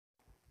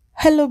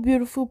Hello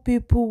beautiful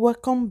people,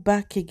 welcome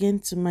back again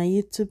to my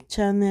YouTube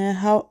channel.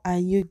 How are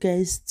you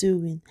guys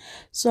doing?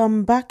 So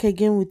I'm back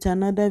again with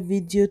another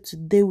video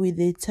today with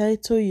a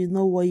title you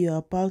know what you're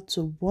about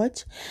to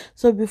watch.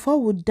 So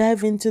before we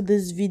dive into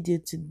this video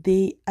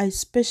today, I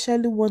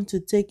especially want to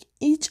take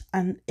each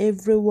and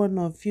every one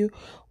of you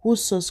who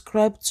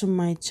subscribe to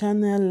my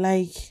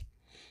channel.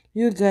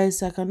 You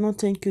guys, I cannot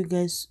thank you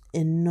guys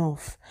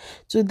enough.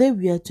 Today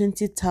we are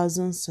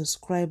 20,000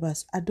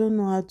 subscribers. I don't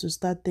know how to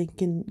start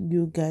thanking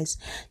you guys.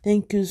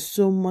 Thank you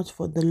so much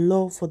for the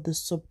love, for the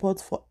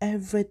support, for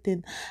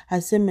everything.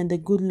 I say may the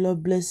good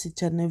Lord bless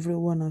each and every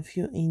one of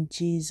you in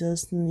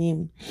Jesus'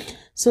 name.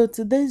 So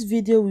today's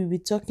video we'll be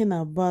talking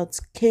about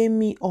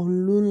Kemi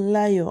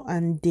Olunloyo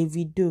and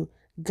Davido.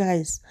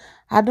 Guys,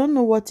 I don't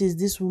know what is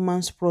this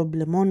woman's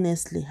problem.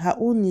 Honestly, her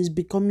own is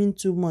becoming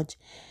too much.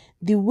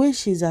 The way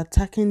she's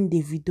attacking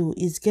Davido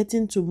is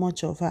getting too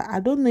much of her.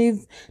 I don't know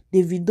if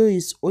Davido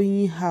is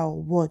owing her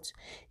or what.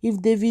 If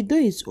Davido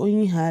is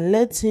owing her,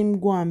 let him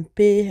go and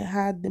pay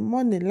her the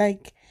money.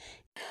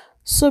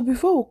 So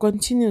before we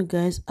continue,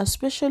 guys, I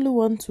especially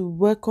want to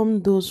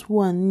welcome those who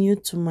are new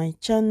to my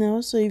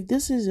channel. So if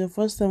this is your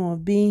first time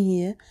of being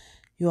here,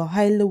 you are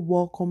highly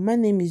welcome. My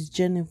name is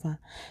Jennifer.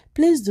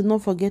 Please do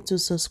not forget to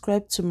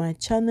subscribe to my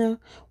channel.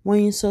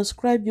 When you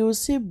subscribe, you will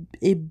see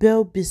a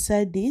bell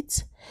beside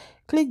it.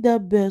 Click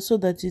that bell so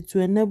that it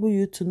will enable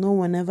you to know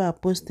whenever I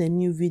post a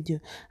new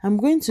video. I'm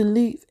going to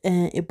leave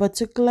a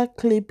particular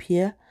clip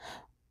here.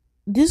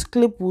 This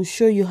clip will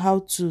show you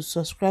how to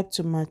subscribe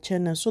to my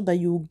channel so that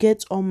you will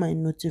get all my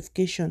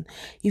notification.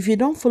 If you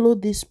don't follow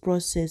this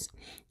process,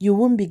 you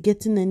won't be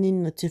getting any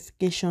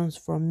notifications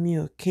from me,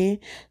 okay?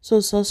 So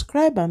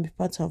subscribe and be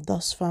part of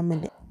this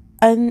family.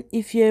 And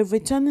if you're a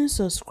returning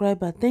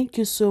subscriber, thank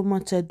you so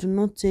much. I do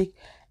not take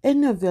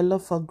any of your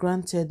love for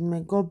granted.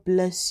 May God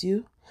bless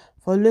you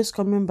for always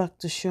coming back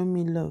to show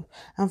me love.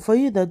 And for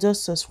you that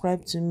just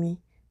subscribe to me,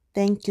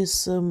 thank you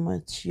so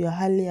much. You're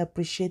highly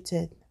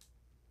appreciated.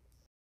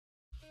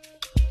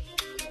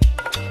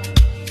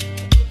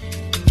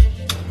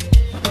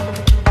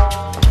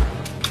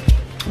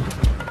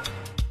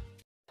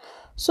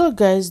 So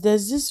guys,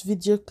 there's this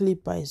video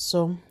clip I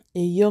saw. A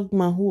young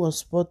man who was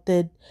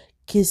spotted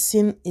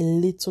kissing a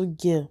little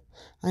girl,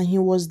 and he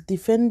was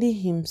defending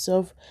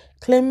himself,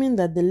 claiming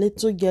that the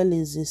little girl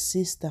is his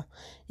sister.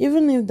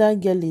 Even if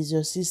that girl is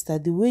your sister,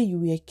 the way you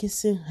were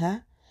kissing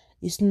her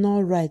is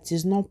not right,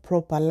 it's not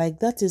proper. Like,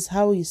 that is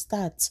how it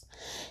starts.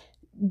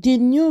 The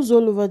news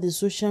all over the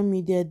social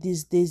media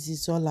these days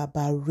is all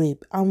about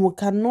rape, and we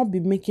cannot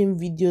be making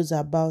videos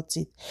about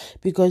it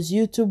because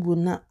YouTube will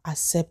not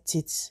accept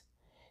it.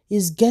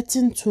 It's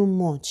getting too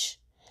much.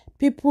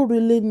 People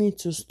really need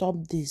to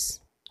stop this.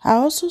 I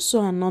also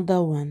saw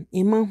another one,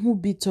 a man who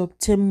beat up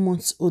 10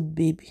 months old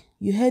baby.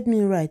 You heard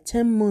me right,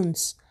 10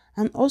 months.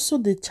 And also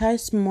the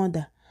child's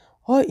mother.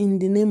 All in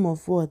the name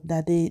of what?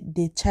 That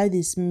the child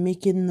is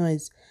making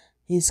noise.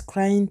 He's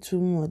crying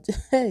too much.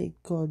 Hey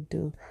God,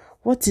 though.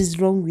 What is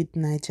wrong with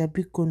Naija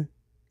Bikun?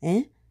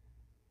 Eh?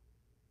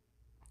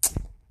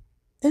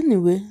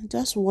 Anyway,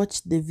 just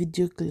watch the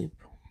video clip.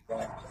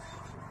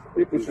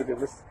 People should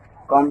just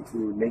come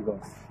to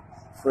Lagos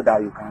so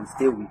that you can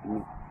stay with me.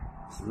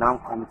 She now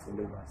come to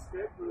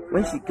Lagos.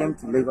 When she came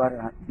to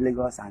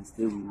Lagos and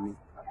stay with me,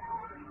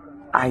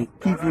 I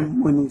give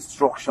him one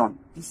instruction.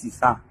 This is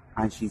her,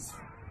 and she's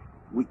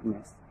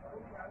weakness.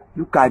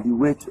 Look at the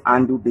way to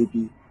handle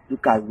baby.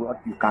 Look at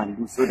what you can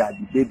do so that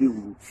the baby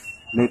will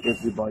make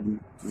everybody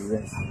to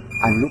rest.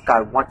 And look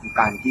at what you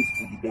can give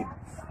to the baby.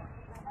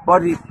 But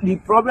the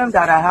problem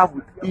that I have,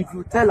 if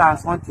you tell her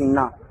something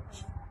now,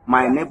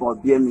 my neighbor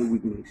bear me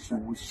witness, she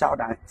will shout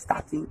and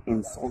starting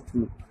insult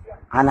me.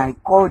 And I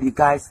called the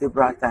guy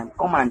several times,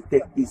 come and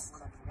take this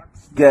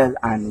girl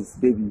and his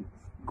baby.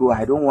 Go,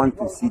 I don't want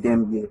to see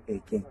them here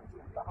again.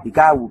 The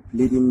guy will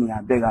pleading me,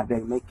 I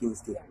beg, make him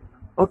stay.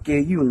 Okay,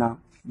 you now,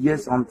 hear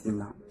something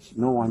now. She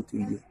don't want to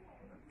hear.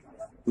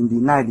 In the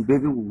night, the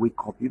baby will wake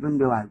up. Even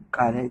though I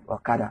carried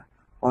Okada,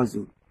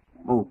 also,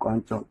 oh,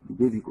 can't talk, the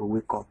baby will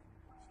wake up,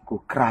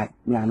 go cry,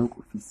 me I no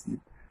go fit sleep.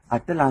 I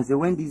tell her, say,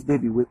 when this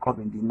baby wake up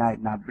in the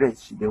night, na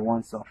breast she dey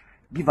want so.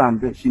 Give her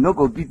breast. She no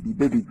go give the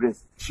baby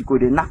breast. She go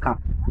dey knock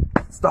am.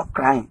 Stop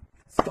crying.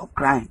 Stop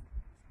crying.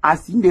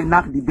 As he dey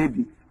knock the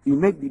baby, he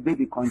make the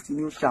baby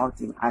continue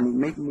shouting and he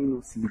make me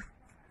no sleep.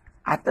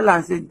 I tell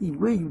her, say, the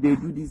way you dey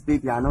do this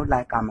baby, I no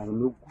like am, I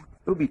no good.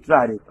 No be true,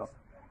 I dey talk.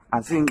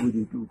 I say, go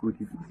dey do.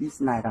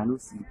 This night, I no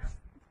sleep.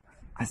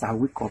 As I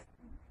wake up,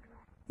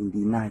 in the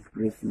night,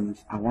 pray finish,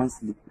 I won't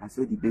sleep. And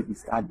so the baby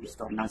start to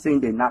stop. Now so in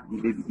the nap, the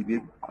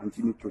baby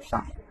continue to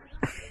shout.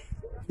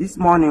 This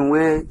morning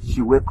where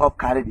she wake up,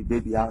 carry the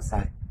baby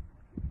outside,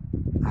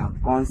 I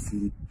can't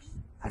sleep.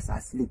 As I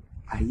sleep,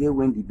 I hear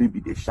when the baby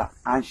they shout.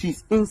 And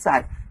she's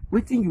inside.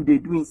 Waiting you they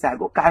do inside.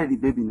 Go carry the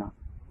baby now.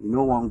 You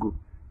know one go.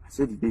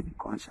 So the baby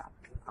can't shout.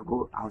 I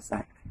go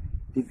outside.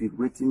 Baby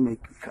waiting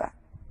make you cry.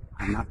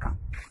 I knock her.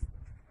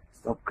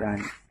 Stop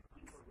crying.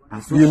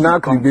 And so you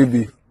knock the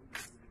baby.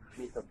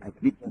 I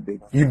beat the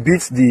baby. You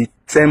beat the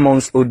 10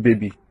 months old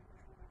baby.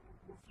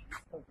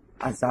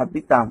 As I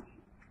beat am,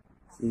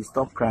 she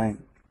stop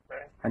crying.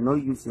 I no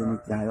use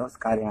anything, I just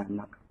carry am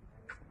knack.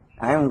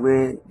 I am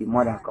where the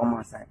mother come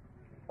outside.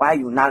 Why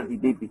you knack the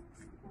baby?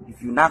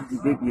 If you knack the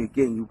baby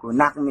again, you go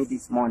knack me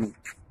this morning.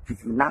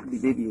 If you knack the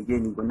baby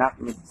again, you go knack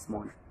me this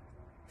morning.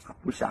 I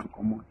push am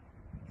comot.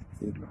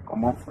 Say,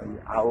 come on for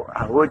you.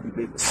 I hold the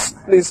baby.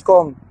 Please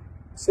come.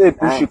 Say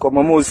push you, come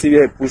on, we'll see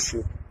where push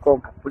you.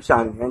 Come. I push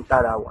am enter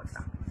that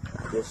water.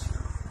 Yes.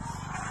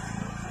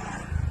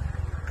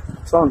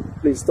 Turn,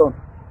 please turn.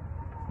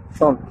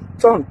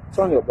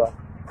 Turn your back.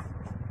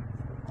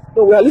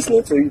 No, we are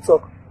listening to you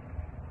talk.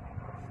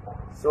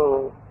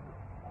 So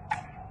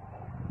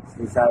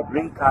since I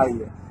bring her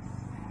here,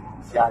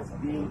 she has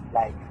been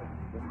like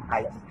I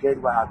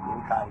regret why I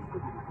bring her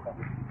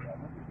here.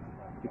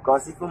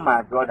 Because even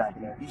my brother,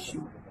 the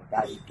issue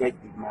that he get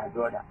with my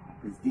brother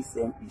is this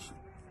same issue.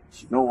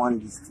 She don't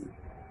want this thing.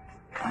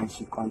 And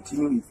she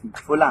continue, if you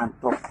follow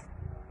and talk.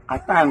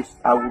 At times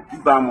I will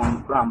give her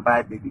money, go and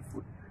buy baby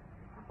food.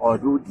 Or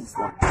do this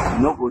one.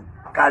 You know, go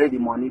carry the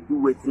money,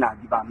 do waiting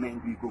and give her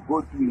man. We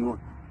go do your own.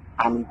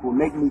 And it will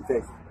make me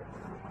first.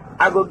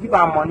 I go give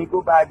her money,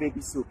 go buy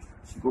baby soap.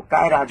 She go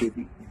carry her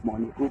baby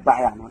money, go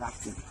buy another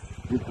thing.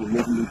 It will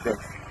make me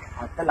first.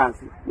 I tell her,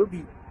 say, no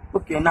be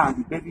okay now,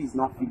 the baby is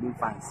not feeling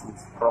fine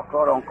since.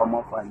 Procure don't come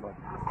up for her body.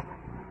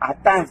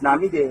 At times, now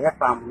me they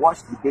help am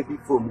wash the baby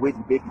foam where the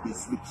baby they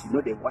sleep. She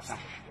know they wash am.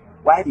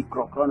 Why the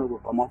crocodile no go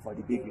come up for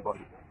the baby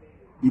body?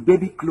 The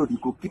baby clothes, he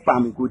go keep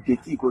am, he go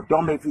dirty, he go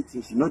dump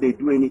everything. She know they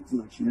do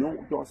anything. She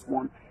know just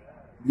want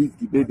leave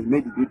the baby,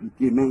 make the baby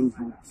dey, make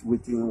do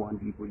waiting one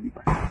day go leave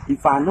her.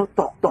 If I no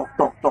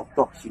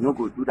talk, she no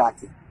go do that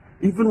thing.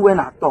 Even when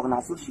I talk, now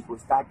so she go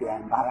start to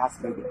embarrass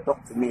me, they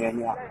talk to me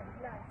anyhow.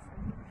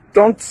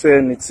 Don't say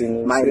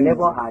anything. My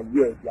neighbor are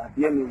here, they are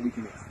bear me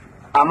witness.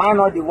 Am I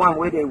not the one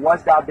where they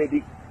watch that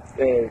baby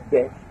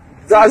there?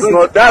 That's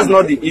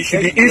not the issue.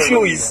 The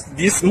issue is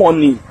this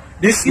morning.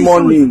 This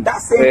morning.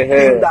 That same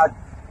thing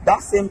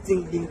that same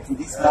thing linked to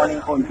this morning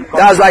on.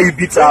 That's why you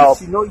beat her up.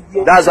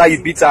 That's why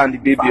you beat her and the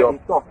baby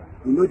up. Talk,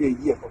 you know they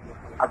hear.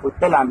 I go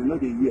tell her, you know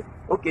they hear.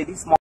 Okay,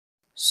 this morning.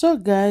 So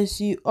guys,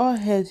 you all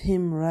heard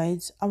him,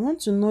 right? I want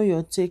to know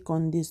your take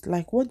on this.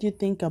 Like, what do you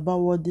think about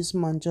what this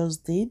man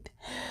just did?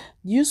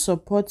 Do you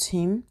support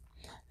him?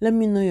 Let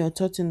me know your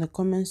thoughts in the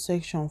comment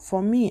section.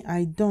 For me,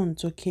 I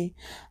don't, okay?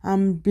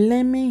 I'm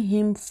blaming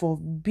him for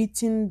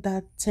beating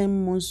that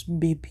 10-month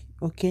baby,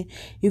 okay?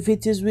 If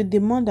it is with the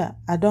mother,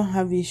 I don't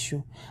have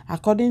issue.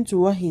 According to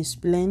what he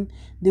explained,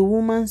 the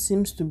woman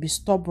seems to be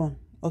stubborn,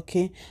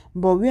 okay?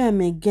 But where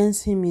I'm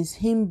against him is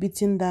him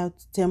beating that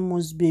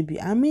 10-month baby.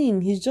 I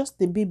mean, he's just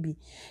a baby.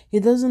 He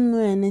doesn't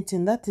know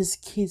anything. That is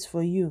kids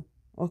for you,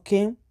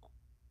 okay?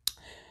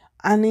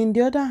 And in the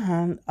other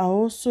hand, I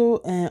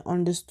also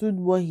understood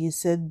what he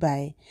said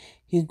by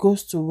he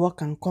goes to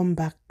work and come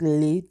back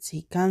late.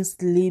 He can't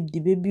sleep. The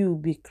baby will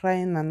be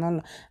crying and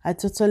all. I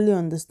totally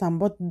understand.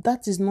 But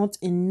that is not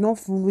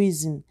enough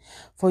reason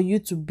for you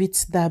to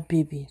beat that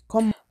baby.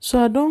 Come on.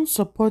 So I don't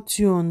support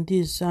you on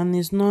this, and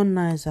it's not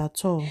nice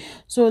at all.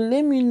 So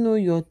let me know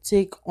your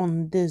take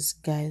on this,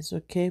 guys.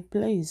 Okay,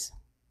 please.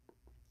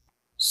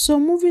 So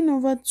moving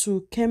over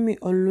to Kemi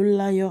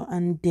Olunloyo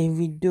and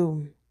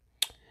Davido.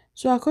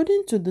 So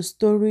according to the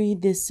story,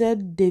 they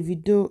said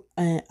Davido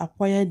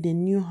acquired a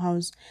new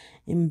house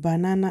in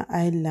Banana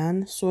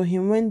Island. So he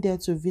went there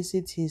to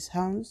visit his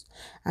house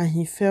and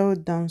he fell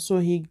down. So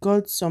he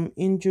got some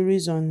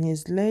injuries on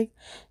his leg.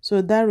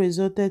 So that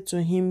resulted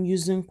to him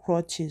using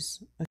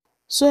crutches.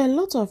 So a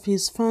lot of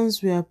his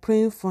fans were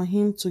praying for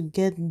him to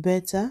get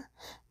better.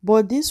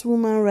 But this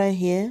woman right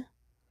here,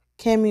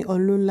 Kemi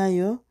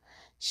Olunloyo,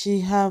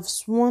 she have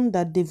sworn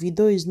that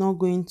Davido is not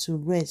going to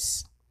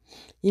rest.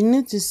 You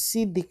need to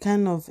see the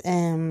kind of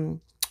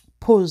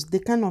post, the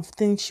kind of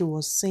thing she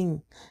was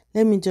saying.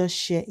 Let me just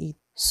share it.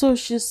 So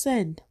she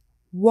said,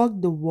 walk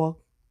the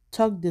walk,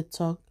 talk the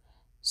talk.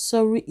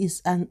 Sorry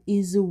is an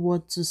easy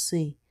word to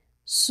say.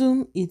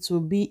 Soon it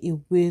will be a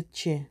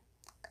wheelchair.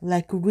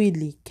 Like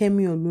really,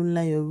 Kemi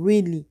Olunloyo,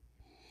 really.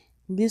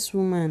 This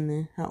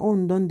woman, her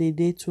own done the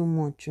day too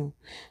much.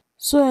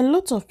 So a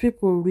lot of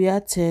people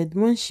reacted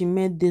when she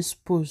made this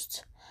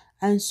post.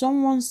 And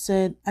someone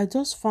said, I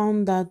just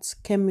found that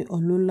Kemi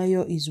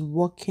Olunloyo is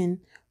working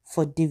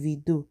for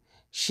Davido.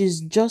 She's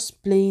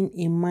just playing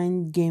a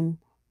mind game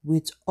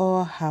with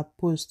all her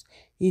posts.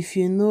 If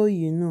you know,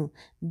 you know.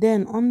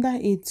 Then under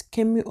it,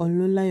 Kemi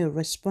Olunloyo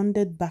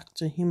responded back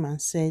to him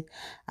and said,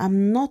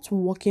 I'm not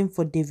working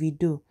for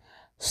Davido.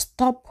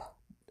 Stop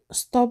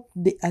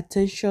the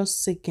attention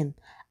seeking.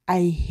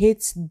 I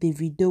hate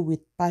Davido with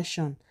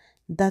passion.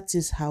 That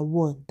is her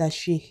word, that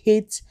she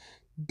hates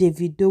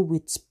Davido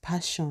with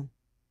passion.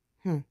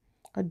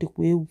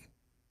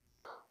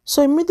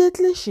 So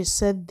immediately she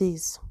said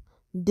this,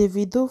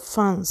 Davido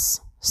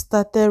fans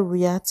started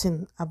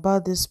reacting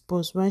about this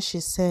post when she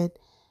said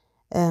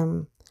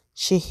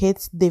she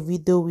hates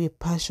Davido with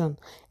passion.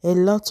 A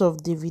lot of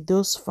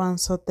Davido's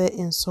fans started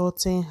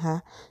insulting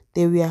her.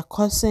 They were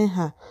cursing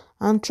her.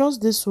 And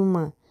trust this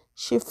woman,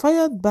 she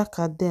fired back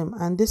at them,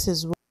 and this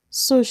is what.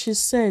 So she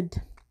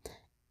said,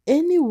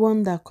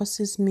 Anyone that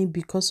curses me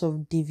because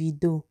of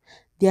Davido,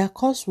 their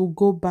curse will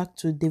go back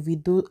to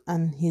Davido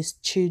and his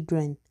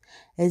children.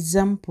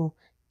 Example,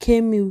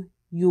 Kemi,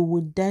 you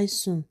will die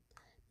soon,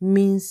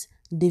 means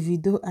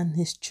Davido and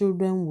his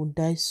children will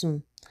die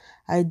soon.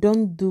 I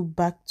don't do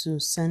back to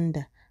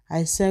sender.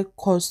 I say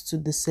curse to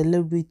the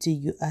celebrity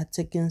you are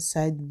taking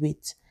side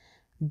with.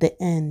 The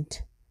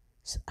end.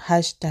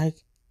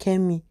 Hashtag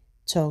Kemi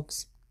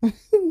talks.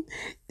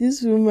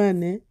 This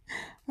woman,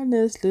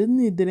 honestly,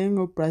 need drink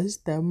of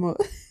paracetamol.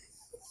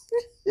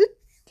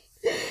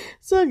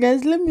 So,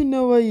 guys, let me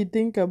know what you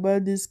think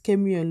about this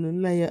Kemi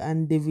Olunloyo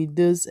and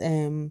Davido's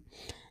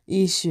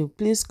issue.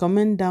 Please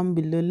comment down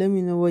below. Let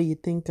me know what you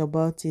think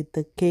about it.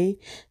 Okay.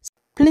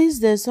 Please,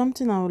 there's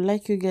something I would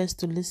like you guys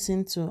to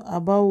listen to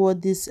about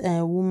what this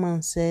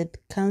woman said.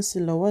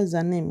 Counselor, what's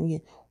her name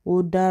again?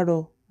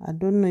 Odaro. I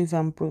don't know if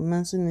I'm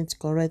pronouncing it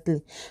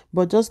correctly,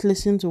 but just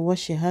listen to what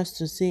she has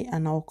to say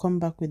and I'll come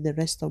back with the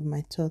rest of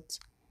my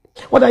thoughts.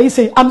 What are you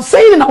saying? I'm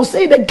saying and I'll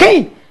say it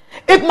again.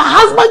 If my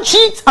husband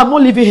cheats, I'm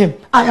not leaving him.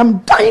 I am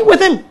dying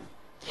with him.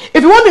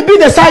 If you want to be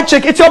the side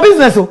chick, it's your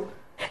business. Oh.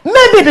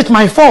 Maybe it's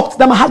my fault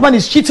that my husband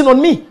is cheating on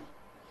me.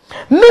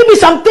 Maybe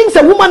some things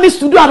a woman needs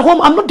to do at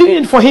home, I'm not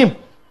doing it for him.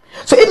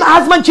 So if my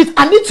husband cheats,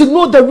 I need to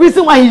know the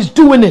reason why he's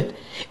doing it.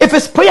 If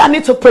it's prayer, I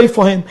need to pray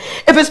for him.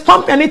 If it's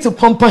pumping, I need to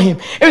pamper him.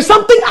 If it's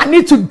something I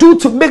need to do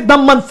to make that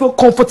man feel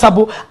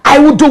comfortable, I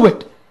will do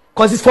it.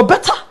 Because it's for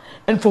better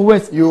and for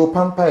worse. You will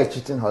pamper a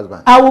cheating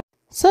husband. I will.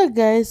 So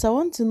guys, I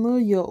want to know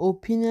your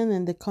opinion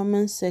in the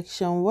comment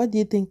section. What do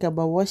you think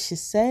about what she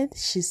said?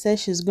 She said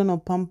she's gonna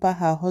pamper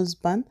her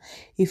husband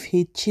if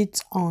he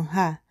cheats on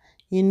her.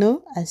 You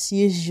know, as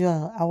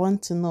usual, I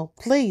want to know.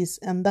 Please,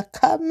 in the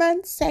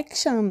comment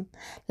section,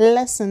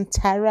 let's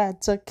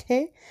interact,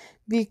 okay?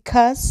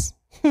 Because,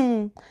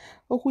 don't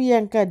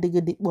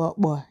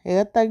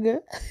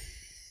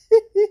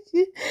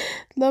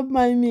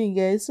mind me,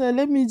 guys. So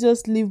let me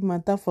just leave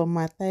matter for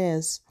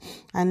Matthias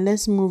and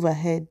let's move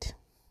ahead.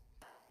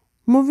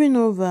 Moving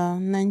over,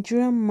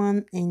 Nigerian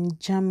man in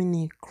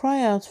Germany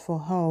cry out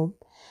for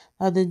help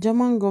that the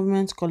German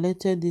government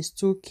collected his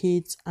 2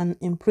 kids and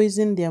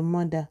imprisoned their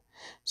mother.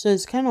 So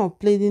it's kind of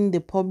pleading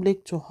the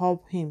public to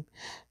help him.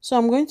 So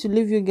I'm going to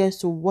leave you guys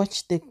to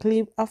watch the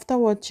clip. After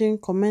watching,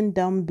 comment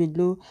down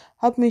below.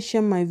 Help me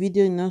share my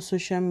video in our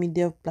social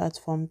media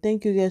platform.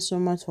 Thank you guys so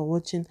much for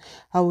watching.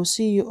 I will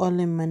see you all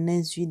in my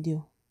next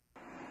video.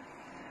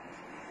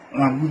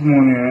 Good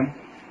morning.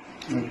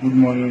 Good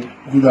morning,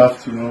 good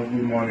afternoon,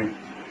 good morning.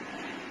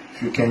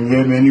 If you can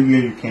hear me anywhere,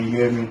 you can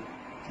hear me.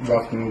 Good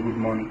afternoon, good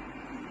morning.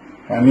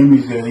 My name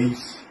is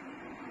Elise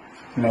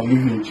and I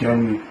live in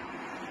Germany.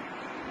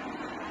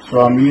 So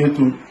I'm here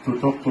to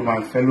talk to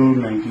my fellow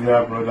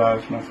Nigeria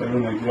brothers, my fellow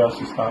Nigeria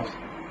sisters,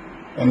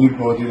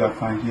 anybody that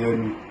can hear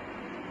me.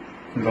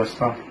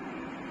 Understand?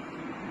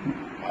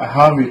 I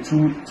have a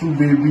two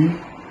baby.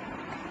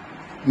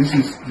 This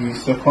is the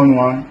second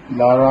one,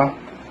 Lara.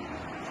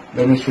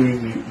 Let me show you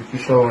the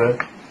picture where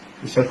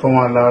the second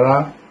one,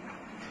 Lara.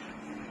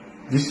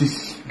 This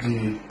is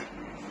the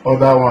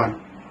other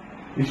one.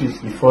 This is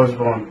the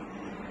firstborn,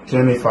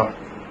 Jennifer.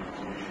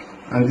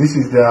 And this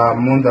is their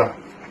mother,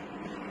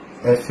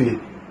 Effie.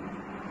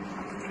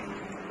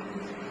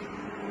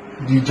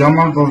 The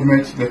German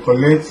government, they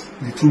collect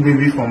the 2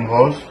 babies from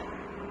us,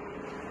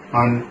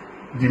 and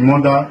the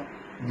mother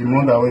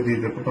where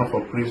they put them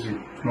for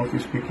prison. Not to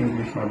speak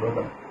English, my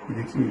brother.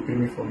 They didn't pay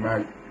me for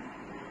marriage.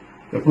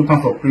 They put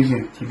them for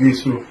prison today,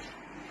 so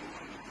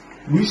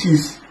this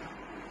is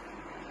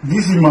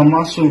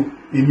mama, so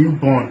a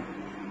newborn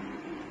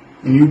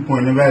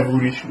never even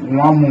reach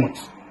 1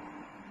 month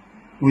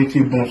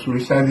waiting born, so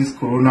inside this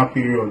corona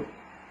period.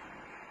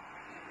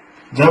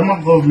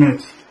 German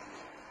government,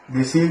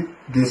 they say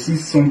they see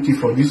something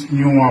for this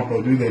new one,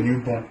 but with the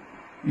newborn,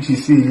 which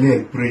is say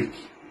leg break.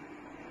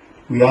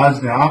 We ask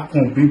them, how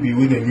come baby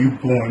with a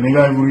newborn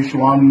never even reach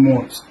 1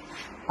 month?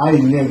 How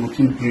leg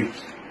will break?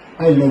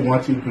 How leg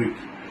want to break?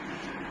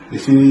 They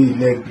say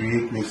leg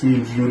break, they say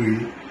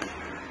injury.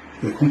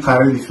 They couldn't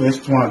carry the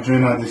first one,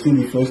 join her. They say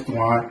the first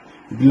one,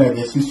 it be like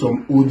they see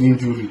some old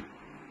injury.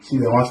 See,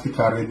 they want to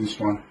carry this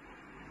one.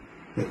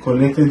 They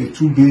collected the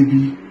 2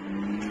 baby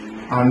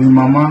and the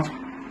mama.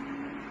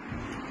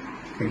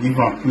 They give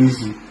her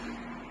prison.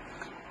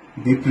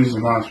 They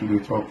prison now as we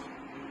talk.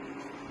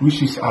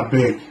 Which is a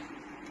beg.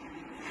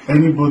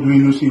 Anybody we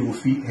know say will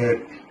feel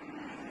help.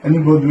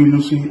 Anybody we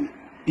know say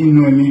he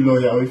know any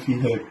lawyer will feel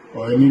help,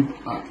 or any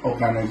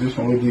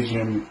organization with this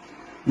journey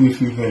will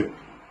feel help.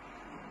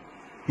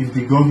 If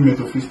the government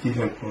office can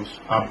help us,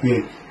 I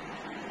beg.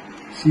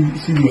 See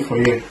there for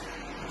here.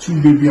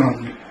 2 baby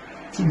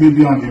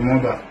and the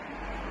mother.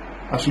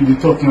 I should be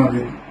talking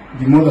about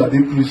the mother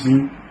they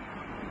prison,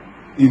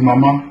 the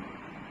mama,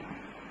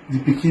 the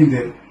pikin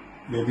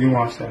they dey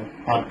one side.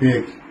 I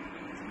beg.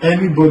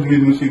 Anybody we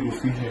know say go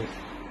feel help.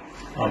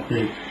 I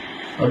beg.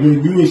 I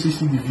beg, you will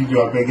see the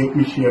video, I beg, help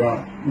me share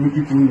it. Many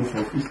people who for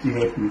office to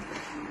help me.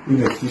 Who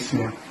they see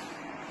me.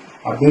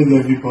 I beg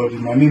everybody,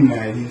 my name is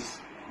Elise.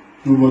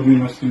 Nobody will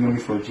not see me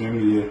for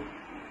Germany here.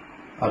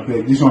 I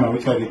beg, this one I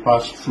which I dey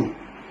pass through.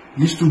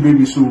 These two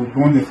babies, so we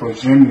born them for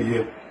Germany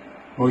here.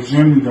 But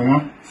Germany, they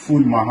want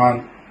food my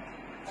hand,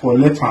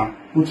 collect her,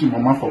 put him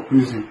mama for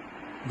prison,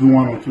 do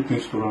one or two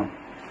things to am.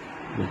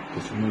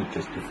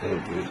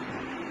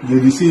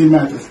 They say he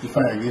might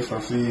testify against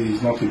and say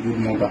he's not a good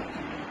mother.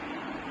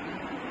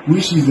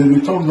 Which is they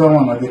talk that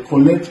one and they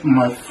collect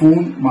my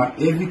phone, my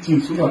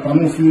everything, so that I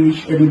don't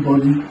reach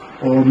anybody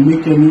or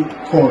make any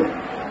call.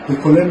 They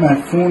collect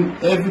my phone,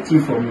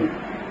 everything from me.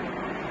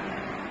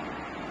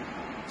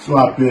 So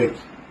I beg,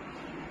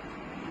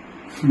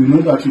 if you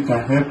know that you can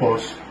help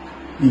us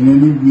in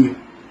any way,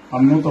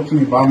 I'm not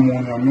talking about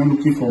money, I'm not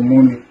looking for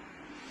money.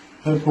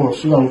 Help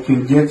us so that we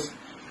can get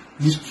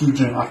these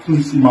children, at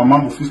least if my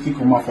mom will still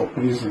come out for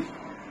prison.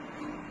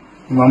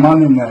 If my mom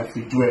name na if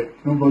you do it,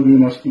 nobody will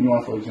not still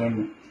know for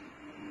Germany.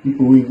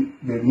 People will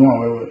they know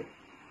well.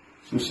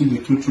 So see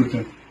the two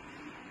children.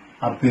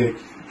 I beg,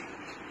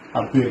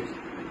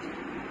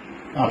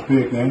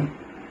 eh?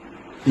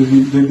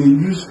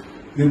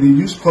 They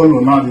use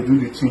color now, they do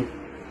the thing.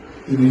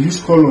 They use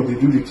color, they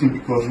do the thing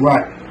because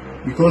why?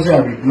 Because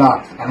I be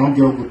black, I don't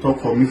get who talk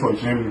for me for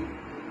Germany.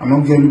 I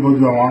don't get anybody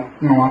who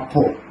want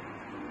call.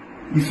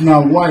 If you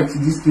are white,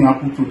 this thing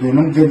happen to them,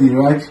 don't get the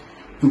right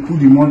to put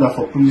the mother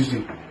for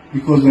prison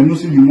because they don't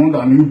see the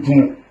mother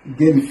newborn,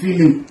 get the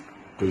feeling.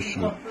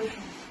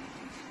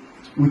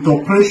 With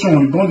operation,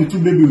 you born the two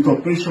baby with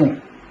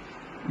operation.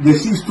 They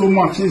see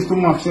stomach,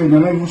 they're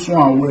not even so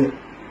aware.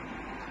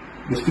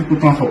 They still put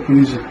them for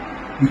prison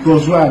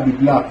because why I be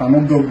black, I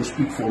don't get who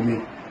speak for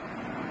me.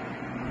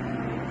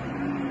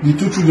 The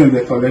two children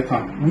they collect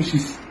them, which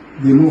is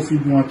they know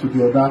feed one to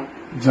the other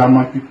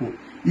German people.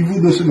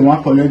 Even though they want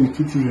to collect the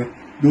two children,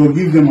 they will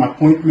give them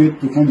appointment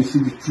to come to see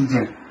the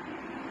children.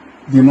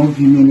 They not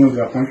give me any of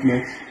the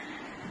appointments.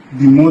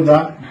 The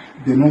mother,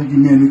 they not give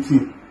me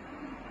anything.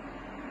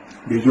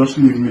 They just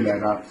leave me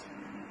like that.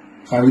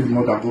 Carry the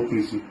mother go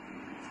prison.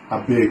 I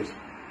beg.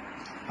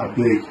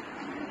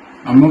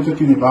 I'm not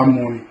talking about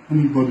money.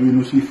 Anybody you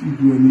know, if you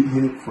do any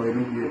help for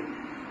anywhere,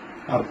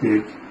 I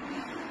beg.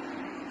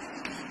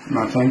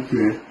 Now thank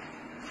you.